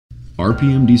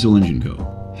RPM Diesel Engine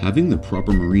Co. Having the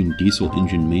proper marine diesel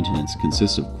engine maintenance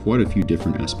consists of quite a few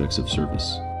different aspects of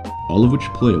service, all of which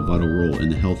play a vital role in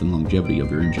the health and longevity of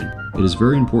your engine. It is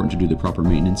very important to do the proper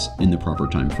maintenance in the proper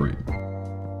time frame.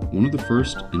 One of the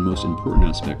first and most important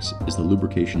aspects is the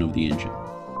lubrication of the engine.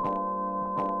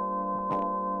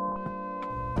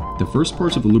 The first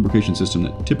parts of the lubrication system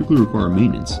that typically require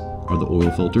maintenance are the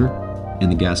oil filter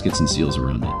and the gaskets and seals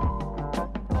around it.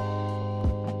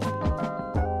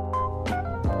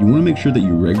 You want to make sure that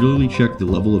you regularly check the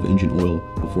level of engine oil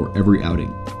before every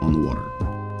outing on the water.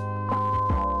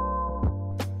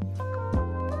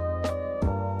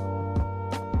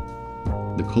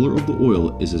 The color of the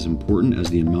oil is as important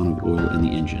as the amount of oil in the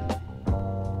engine,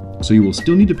 so you will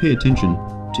still need to pay attention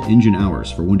to engine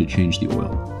hours for when to change the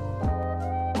oil.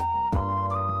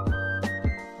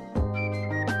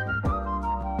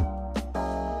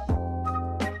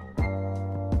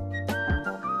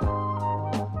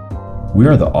 We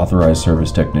are the authorized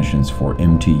service technicians for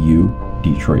MTU,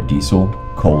 Detroit Diesel,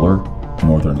 Kohler,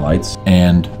 Northern Lights,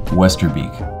 and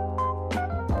Westerbeek.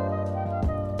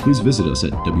 Please visit us at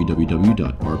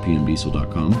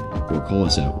www.rpmdiesel.com or call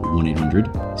us at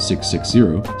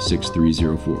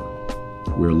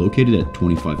 1-800-660-6304. We are located at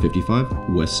 2555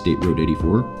 West State Road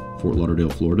 84, Fort Lauderdale,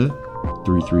 Florida,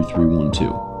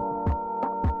 33312.